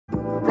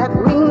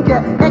Hello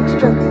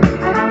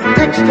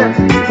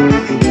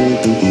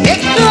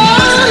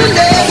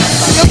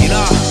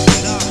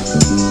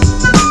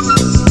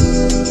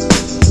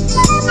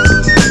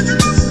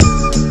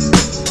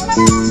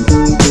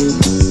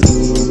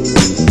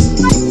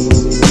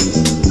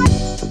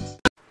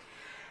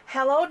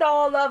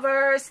doll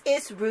lovers,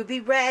 it's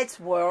Ruby Red's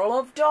World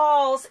of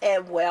Dolls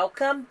and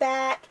welcome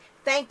back.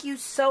 Thank you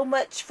so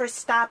much for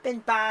stopping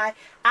by.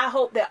 I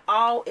hope that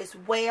all is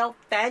well,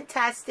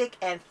 fantastic,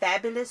 and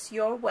fabulous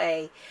your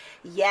way.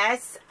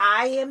 Yes,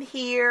 I am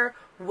here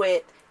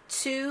with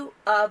two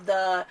of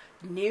the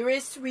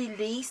newest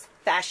release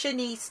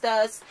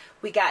Fashionistas.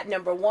 We got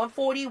number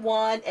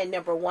 141 and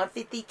number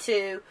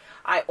 152.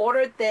 I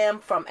ordered them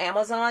from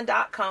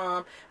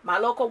Amazon.com. My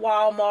local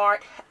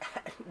Walmart,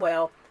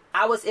 well,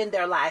 I was in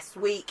there last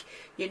week.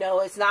 You know,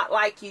 it's not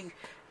like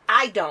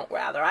I don't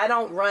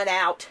run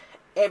out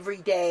every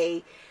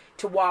day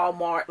to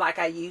Walmart like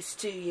I used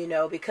to, you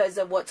know, because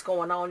of what's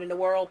going on in the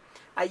world.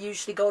 I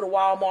usually go to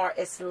Walmart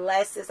as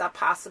less as I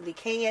possibly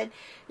can.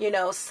 You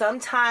know,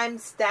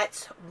 sometimes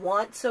that's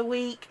once a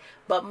week,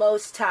 but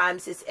most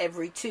times it's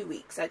every 2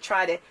 weeks. I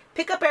try to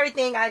pick up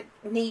everything I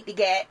need to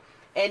get,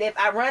 and if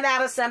I run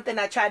out of something,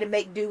 I try to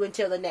make do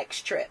until the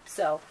next trip.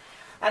 So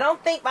I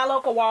don't think my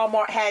local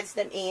Walmart has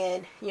them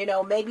in. You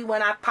know, maybe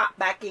when I pop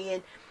back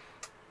in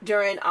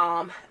during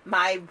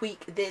my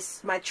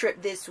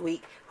trip this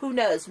week, who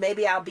knows,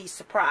 maybe I'll be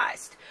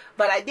surprised.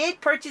 But I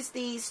did purchase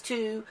these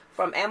two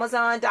from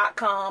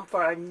Amazon.com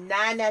for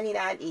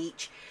 $9.99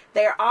 each.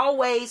 They're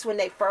always, when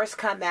they first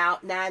come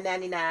out,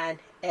 $9.99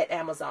 at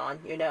Amazon.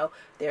 You know,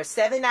 they're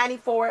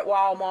 $7.94 at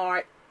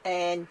Walmart,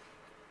 and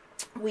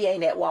we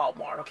ain't at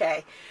Walmart,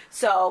 okay?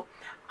 So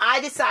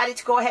I decided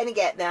to go ahead and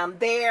get them.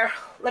 There,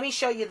 let me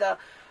show you the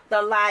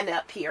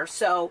lineup here.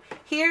 So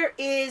here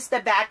is the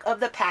back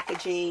of the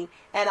packaging,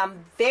 and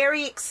I'm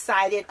very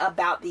excited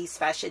about these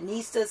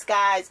Fashionistas,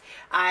 guys.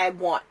 I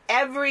want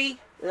every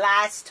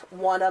last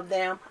one of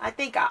them. I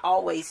think I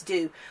always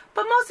do,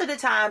 but most of the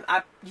time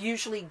I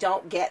usually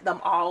don't get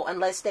them all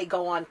unless they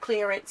go on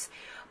clearance.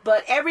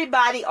 But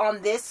everybody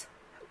on this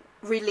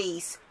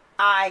release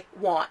I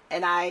want,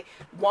 and I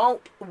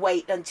won't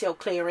wait until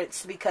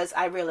clearance because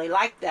I really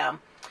like them.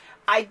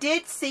 I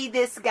did see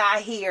this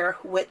guy here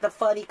with the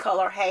funny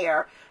color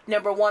hair,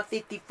 number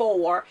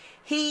 154.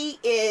 He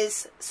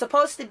is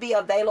supposed to be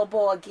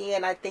available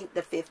again, I think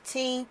the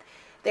 15th.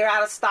 They're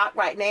out of stock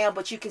right now,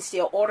 but you can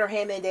still order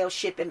him and they'll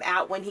ship him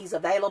out when he's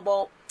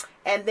available.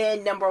 And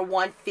then number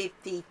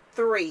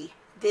 153,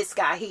 this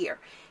guy here.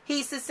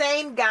 He's the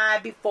same guy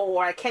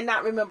before. I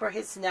cannot remember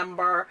his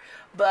number,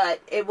 but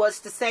it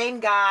was the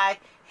same guy.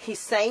 He's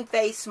same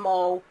face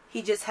mold.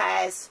 He just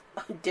has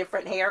a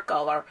different hair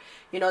color.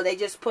 You know, they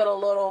just put a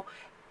little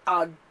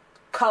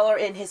color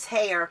in his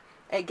hair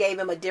and gave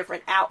him a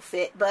different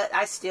outfit, but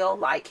I still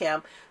like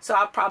him, so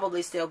I'll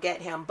probably still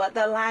get him. But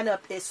the lineup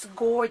is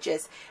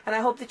gorgeous, and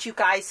I hope that you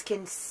guys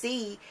can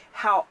see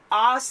how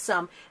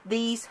awesome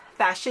these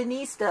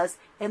Fashionistas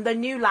in the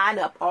new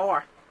lineup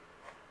are.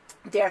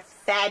 They're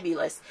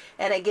fabulous,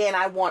 and again,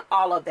 I want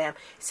all of them.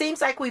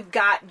 Seems like we've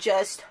got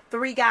just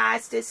 3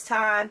 guys this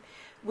time.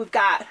 We've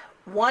got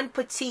one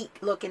petite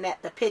looking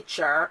at the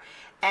picture,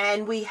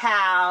 and we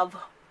have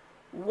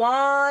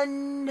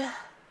 1,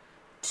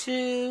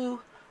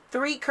 2,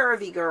 3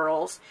 curvy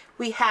girls.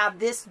 We have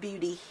this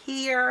beauty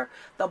here,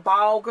 the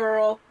ball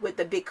girl with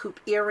the big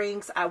hoop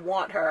earrings. I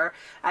want her.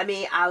 I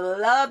mean, I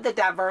love the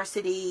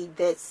diversity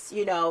that's,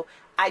 you know,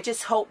 I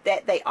just hope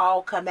that they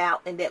all come out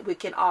and that we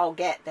can all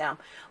get them.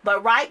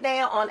 But right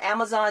now on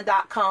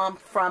Amazon.com,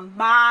 from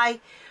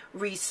my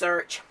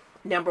research,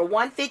 number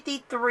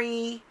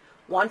 153,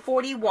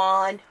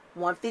 141,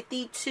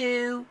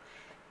 152,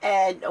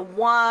 and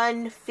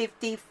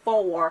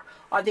 154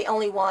 are the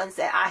only ones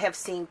that I have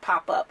seen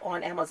pop up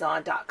on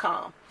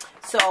Amazon.com.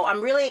 So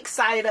I'm really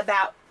excited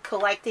about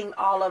collecting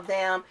all of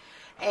them,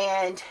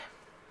 and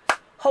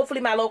hopefully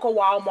my local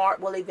Walmart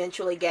will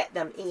eventually get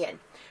them in.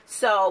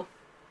 So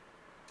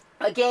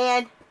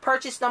again,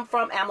 purchase them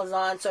from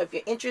Amazon. So if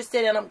you're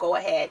interested in them, go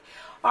ahead.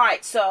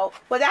 Alright, so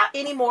without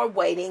any more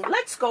waiting,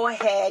 let's go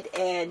ahead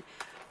and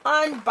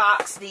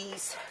unbox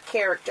these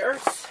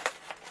characters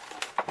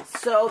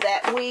so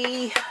that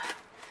we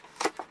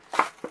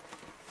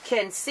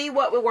can see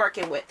what we're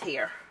working with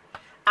here.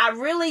 I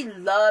really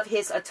love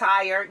his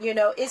attire. You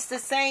know, it's the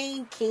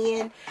same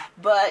Ken,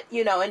 but,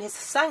 you know, and his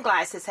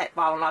sunglasses had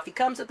fallen off. He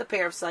comes with a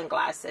pair of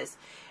sunglasses,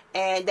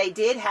 and they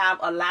did have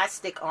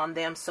elastic on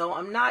them, so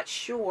I'm not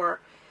sure.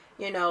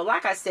 You know,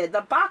 like I said,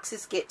 the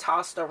boxes get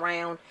tossed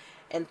around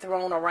and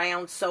thrown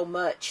around so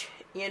much,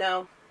 you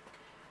know.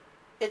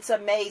 It's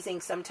amazing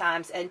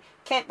sometimes, and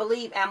can't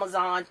believe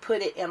Amazon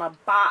put it in a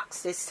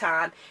box this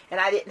time, and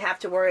I didn't have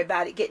to worry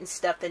about it getting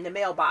stuffed in the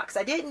mailbox.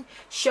 I didn't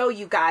show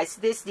you guys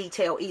this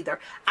detail either.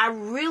 I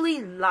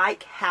really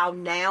like how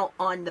now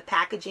on the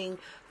packaging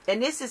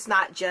and this is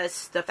not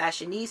just the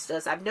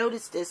Fashionistas, I've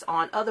noticed this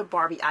on other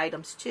Barbie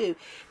items too.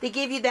 They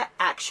give you the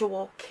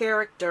actual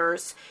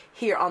characters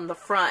here on the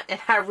front, and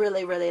I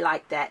really, really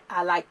like that.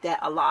 I like that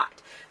a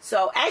lot.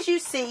 So as you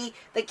see,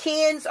 the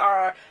Kens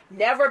are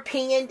never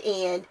pinned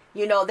in.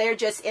 You know, they're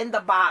just in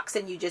the box,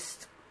 and you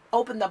just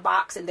open the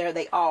box and there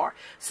they are.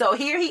 So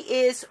here he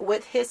is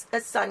with his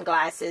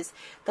sunglasses.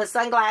 The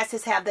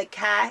sunglasses have the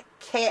cat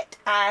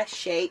eye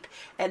shape,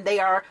 and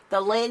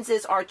the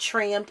lenses are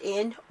trimmed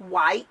in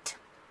white.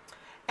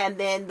 And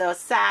then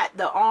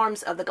the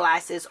arms of the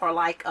glasses are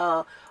like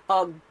a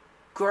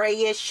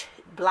grayish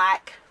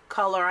black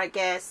color, I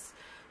guess.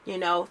 You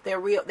know,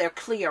 they're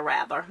clear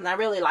rather. And I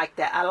really like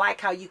that. I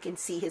like how you can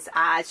see his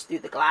eyes through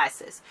the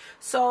glasses.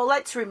 So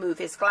let's remove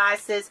his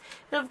glasses.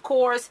 And of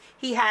course,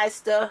 he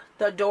has the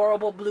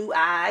adorable blue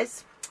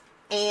eyes.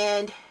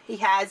 And he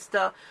has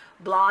the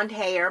blonde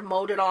hair,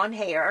 molded on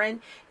hair. And,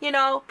 you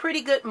know,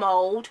 pretty good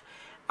mold.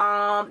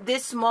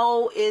 This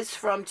mold is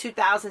from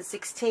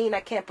 2016. I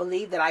can't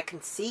believe that I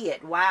can see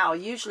it. Wow, I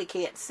usually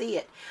can't see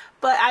it.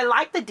 But I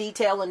like the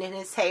detailing in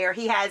his hair.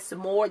 He has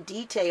more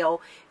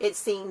detail, it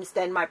seems,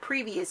 than my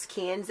previous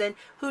Kens. And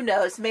who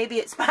knows, maybe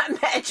it's my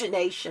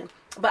imagination.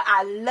 But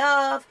I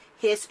love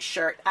his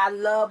shirt. I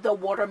love the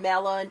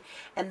watermelon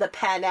and the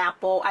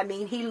pineapple. I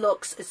mean, he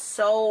looks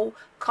so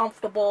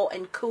comfortable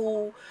and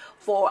cool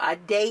for a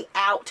day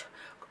out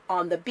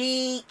on the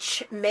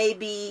beach,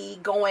 maybe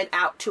going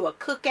out to a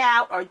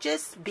cookout, or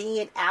just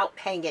being out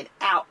hanging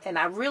out. And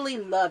I really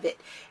love it.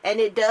 And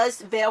it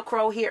does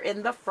Velcro here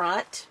in the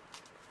front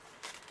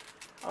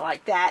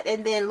like that.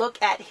 And then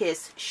look at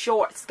his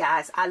shorts,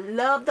 guys. I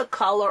love the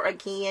color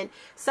again.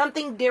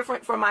 Something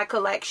different for my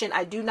collection.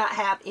 I do not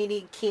have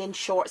any Ken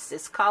shorts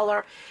this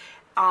color.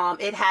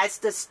 It has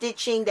the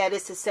stitching that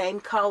is the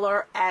same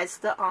color as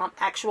the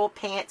actual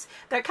pants.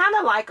 They're kind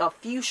of like a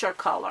fuchsia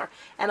color.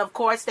 And of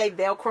course, they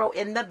Velcro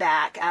in the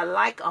back. I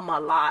like them a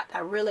lot. I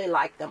really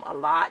like them a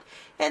lot.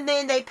 And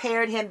then they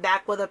paired him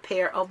back with a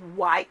pair of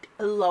white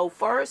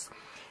loafers.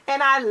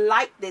 And I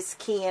like this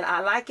Ken.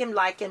 I like him,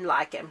 like him,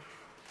 like him.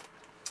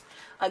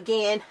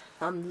 Again,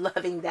 I'm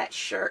loving that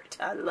shirt.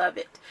 I love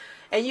it.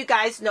 And you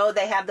guys know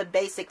they have the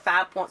basic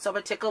 5 points of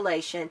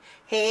articulation.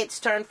 Heads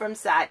turn from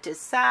side to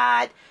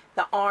side.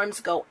 The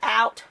arms go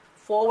out,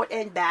 forward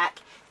and back.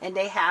 And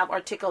they have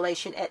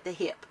articulation at the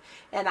hip.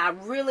 And I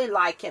really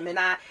like him. And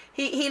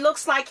he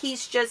looks like he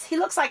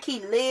looks like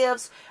he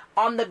lives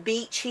on the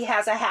beach. He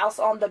has a house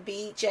on the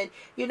beach. And,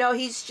 you know,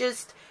 he's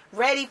just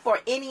ready for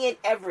any and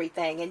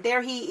everything. And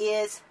there he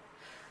is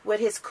with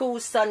his cool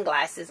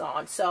sunglasses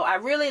on. So I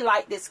really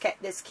like this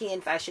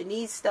Ken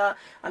Fashionista.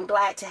 I'm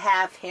glad to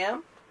have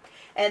him.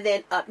 And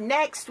then up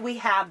next, we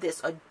have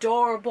this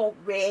adorable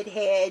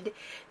redhead,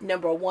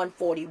 number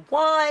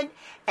 141.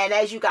 And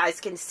as you guys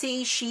can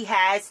see, she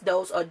has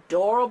those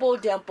adorable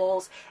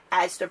dimples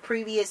as the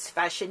previous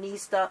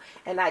Fashionista.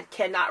 And I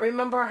cannot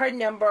remember her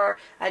number.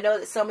 I know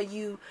that some of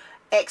you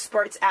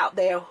experts out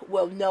there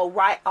will know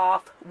right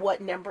off what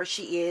number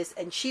she is.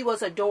 And she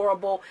was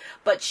adorable.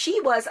 But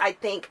she was, I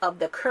think, of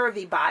the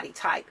curvy body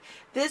type.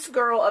 This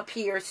girl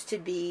appears to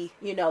be,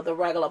 you know, the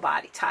regular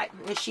body type.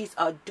 And she's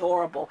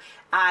adorable.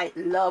 I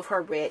love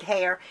her red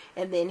hair.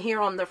 And then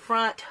here on the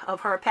front of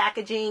her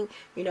packaging,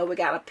 you know, we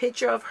got a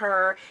picture of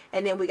her.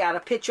 And then we got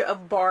a picture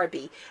of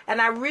Barbie.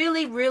 And I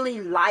really, really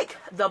like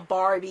the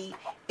Barbie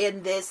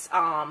in this,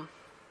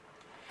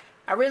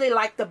 I really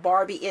like the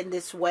Barbie in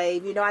this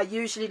wave. You know, I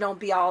usually don't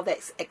be all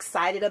that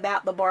excited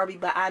about the Barbie,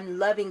 but I'm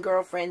loving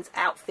Girlfriend's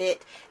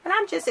outfit. And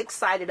I'm just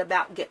excited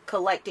about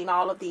collecting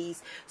all of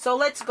these. So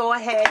let's go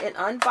ahead and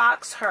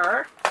unbox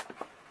her.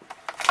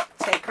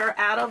 Take her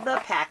out of the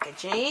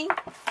packaging.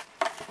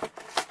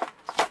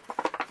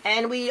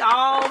 And we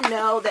all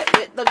know that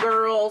with the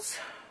girls,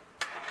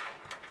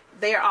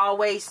 they're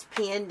always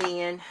pinned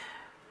in.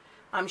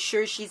 I'm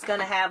sure she's going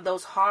to have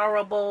those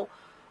horrible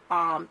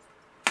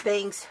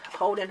things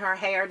holding her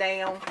hair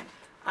down.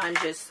 I'm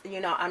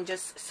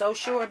just so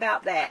sure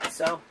about that.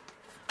 So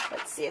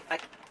let's see if I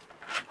can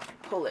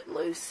pull it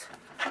loose.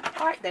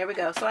 All right, there we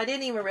go. So I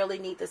didn't even really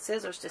need the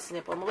scissors to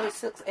snip them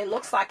loose. It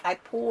looks like I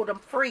pulled them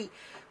free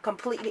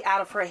completely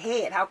out of her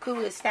head. How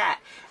cool is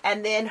that?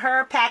 And then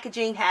her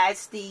packaging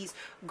has these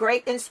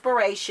great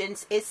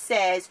inspirations. It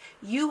says,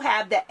 "You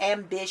have the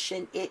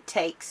ambition it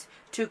takes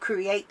to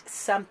create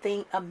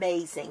something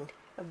amazing."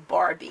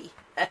 Barbie.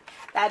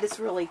 That is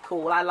really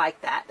cool. I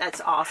like that.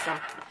 That's awesome.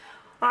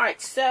 All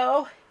right,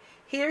 so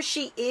here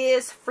she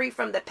is, free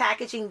from the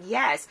packaging.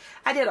 Yes,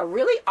 I did a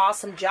really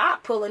awesome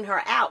job pulling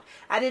her out.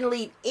 I didn't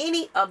leave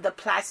any of the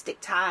plastic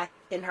tie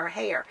in her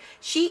hair.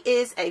 She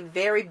is a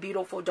very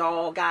beautiful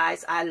doll,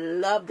 guys. I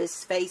love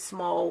this face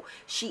mold.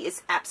 She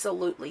is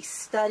absolutely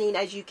stunning.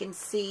 As you can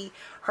see,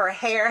 her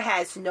hair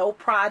has no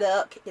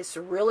product. It's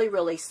really,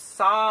 really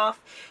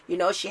soft. You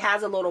know, she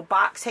has a little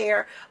box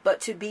hair, but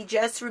to be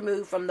just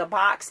removed from the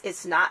box,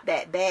 it's not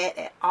that bad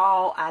at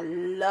all. I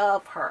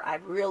love her. I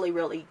really,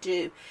 really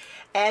do.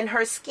 And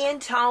her skin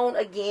tone,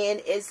 again,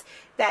 is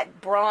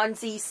that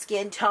bronzy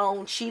skin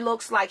tone. She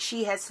looks like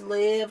she has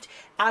lived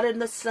out in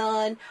the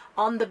sun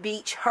on the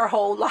beach her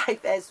whole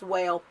life as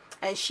well.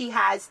 And she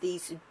has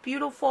these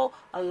beautiful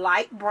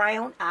light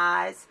brown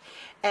eyes,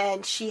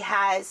 and she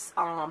has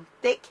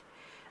thick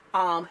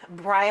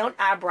brown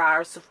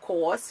eyebrows, of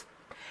course,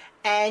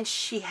 and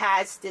she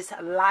has this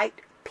light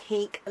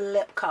pink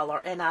lip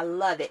color, and I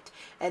love it.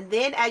 And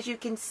then, as you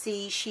can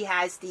see, she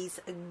has these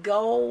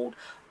gold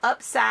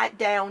upside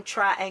down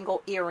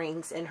triangle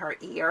earrings in her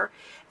ear,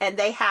 and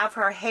they have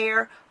her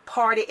hair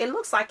parted. It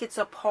looks like it's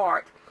a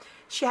part.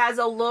 She has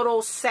a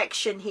little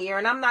section here,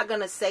 and I'm not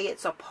going to say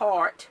it's a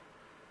part,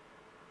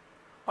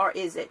 or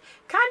is it?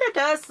 Kind of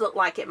does look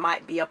like it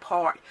might be a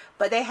part,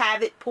 but they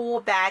have it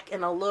pulled back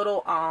in a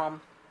little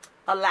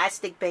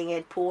elastic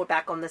band pulled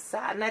back on the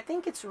side, and I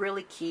think it's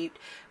really cute,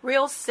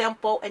 real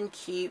simple and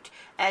cute,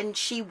 and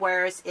she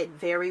wears it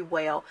very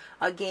well.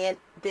 Again,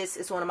 this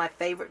is one of my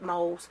favorite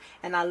molds,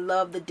 and I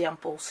love the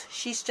dimples.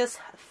 She's just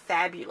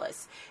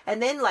fabulous.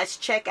 And then let's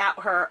check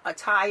out her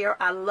attire.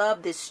 I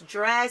love this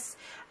dress.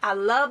 I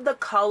love the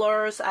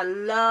colors. I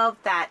love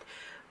that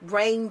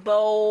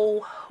rainbow,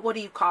 what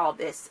do you call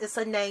this? It's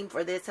a name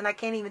for this, and I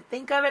can't even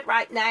think of it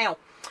right now,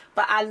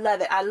 but I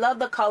love it. I love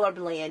the color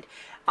blend.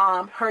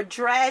 Her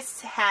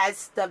dress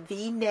has the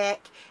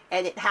V-neck,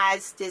 and it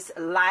has this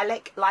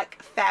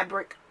lilac-like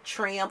fabric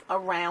trim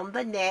around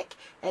the neck,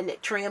 and the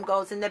trim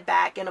goes in the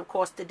back, and of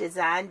course the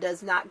design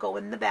does not go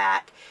in the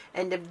back,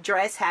 and the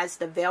dress has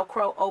the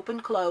Velcro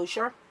open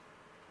closure.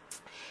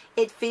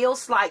 It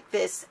feels like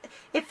this,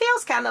 it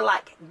feels kind of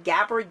like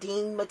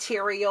gabardine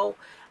material.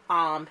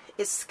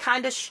 It's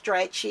kind of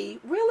stretchy,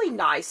 really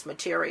nice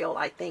material,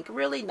 I think,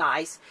 really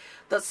nice.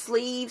 The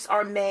sleeves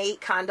are made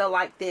kind of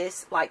like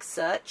this, like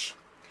such.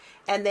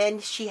 And then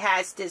she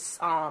has this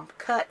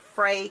cut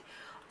fray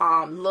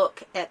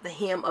look at the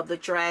hem of the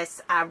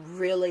dress. I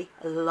really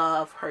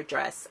love her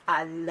dress.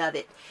 I love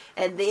it.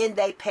 And then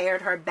they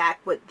paired her back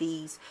with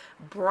these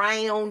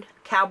brown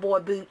cowboy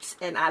boots,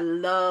 and I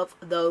love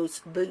those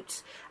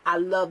boots. I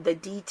love the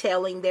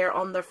detailing there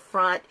on the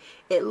front.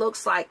 It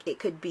looks like it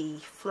could be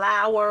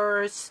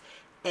flowers,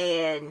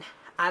 and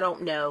I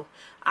don't know.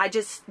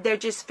 They're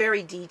just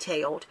very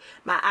detailed.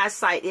 My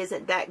eyesight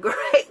isn't that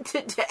great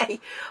today,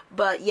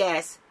 but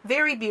yes,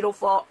 very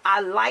beautiful. I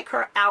like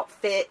her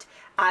outfit.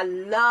 I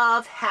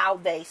love how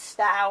they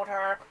styled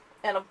her.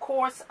 And of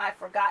course, I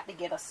forgot to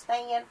get a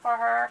stand for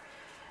her,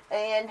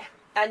 and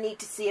I need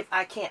to see if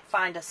I can't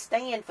find a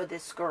stand for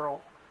this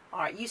girl. All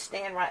right, you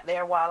stand right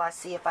there while I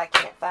see if I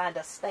can't find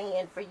a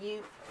stand for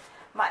you.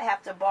 Might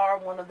have to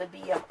borrow one of the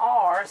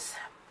BMR's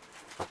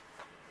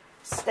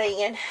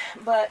stand,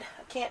 but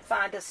I can't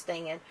find a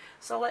stand.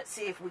 So let's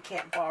see if we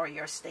can't borrow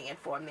your stand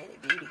for a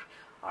minute, beauty.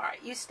 All right,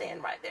 you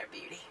stand right there,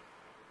 beauty.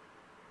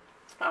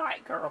 All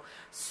right, girl.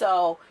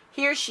 So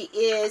here she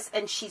is,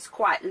 and she's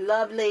quite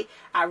lovely.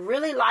 I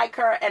really like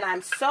her, and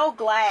I'm so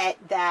glad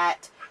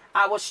that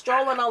I was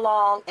strolling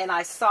along and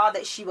I saw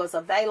that she was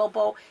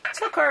available. It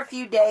took her a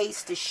few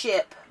days to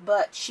ship,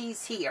 but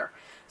she's here.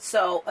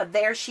 So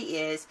there she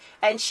is,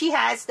 and she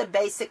has the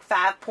basic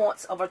 5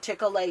 points of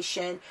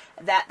articulation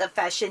that the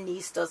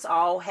fashionistas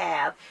all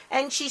have,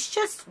 and she's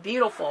just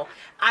beautiful.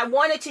 I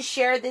wanted to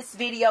share this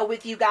video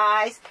with you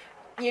guys.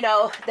 You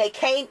know, they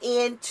came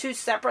in 2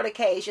 separate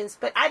occasions,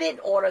 but I didn't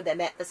order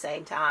them at the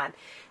same time.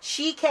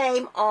 She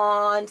came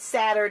on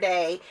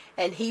Saturday,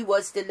 and he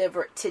was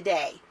delivered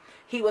today.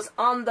 He was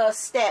on the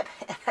step,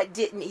 and I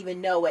didn't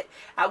even know it.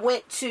 I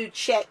went to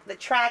check the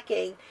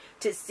tracking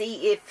to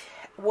see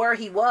where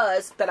he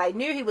was, but I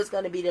knew he was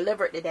going to be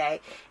delivered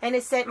today, and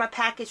it said my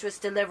package was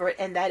delivered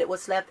and that it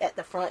was left at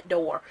the front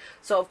door.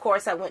 So of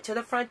course I went to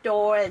the front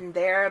door, and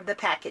there the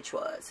package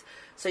was.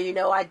 So you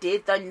know, I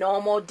did the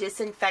normal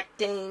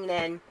disinfecting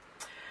and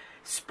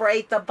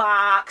sprayed the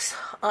box,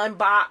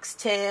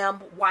 unboxed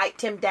him,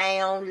 wiped him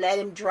down, let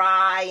him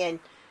dry, and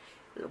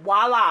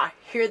voila,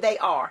 here they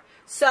are.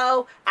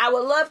 So I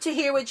would love to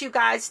hear what you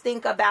guys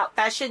think about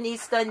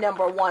Fashionista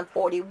number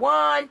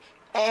 141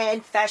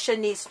 and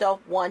Fashionista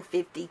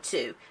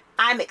 152.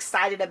 I'm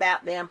excited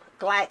about them.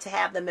 Glad to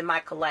have them in my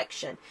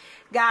collection.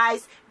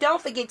 Guys,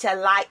 don't forget to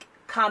like,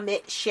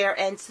 comment, share,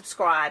 and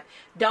subscribe.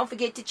 Don't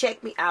forget to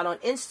check me out on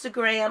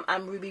Instagram.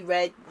 I'm Ruby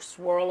Red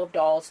Swirl of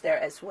Dolls there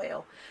as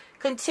well.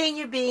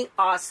 Continue being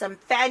awesome,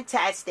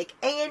 fantastic,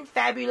 and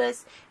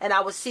fabulous. And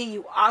I will see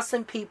you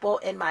awesome people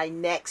in my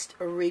next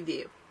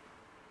review.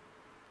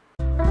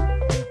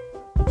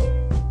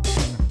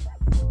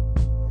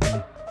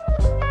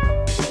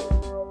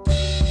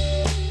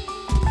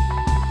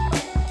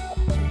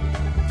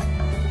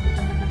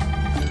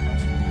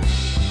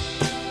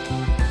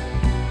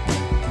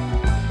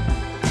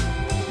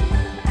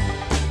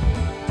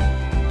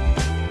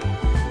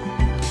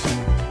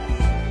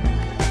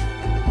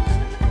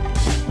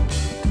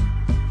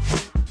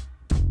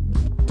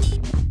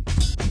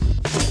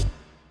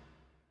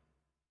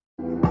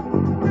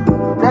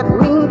 That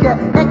means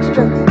you're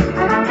extra,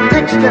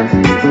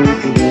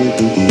 extra.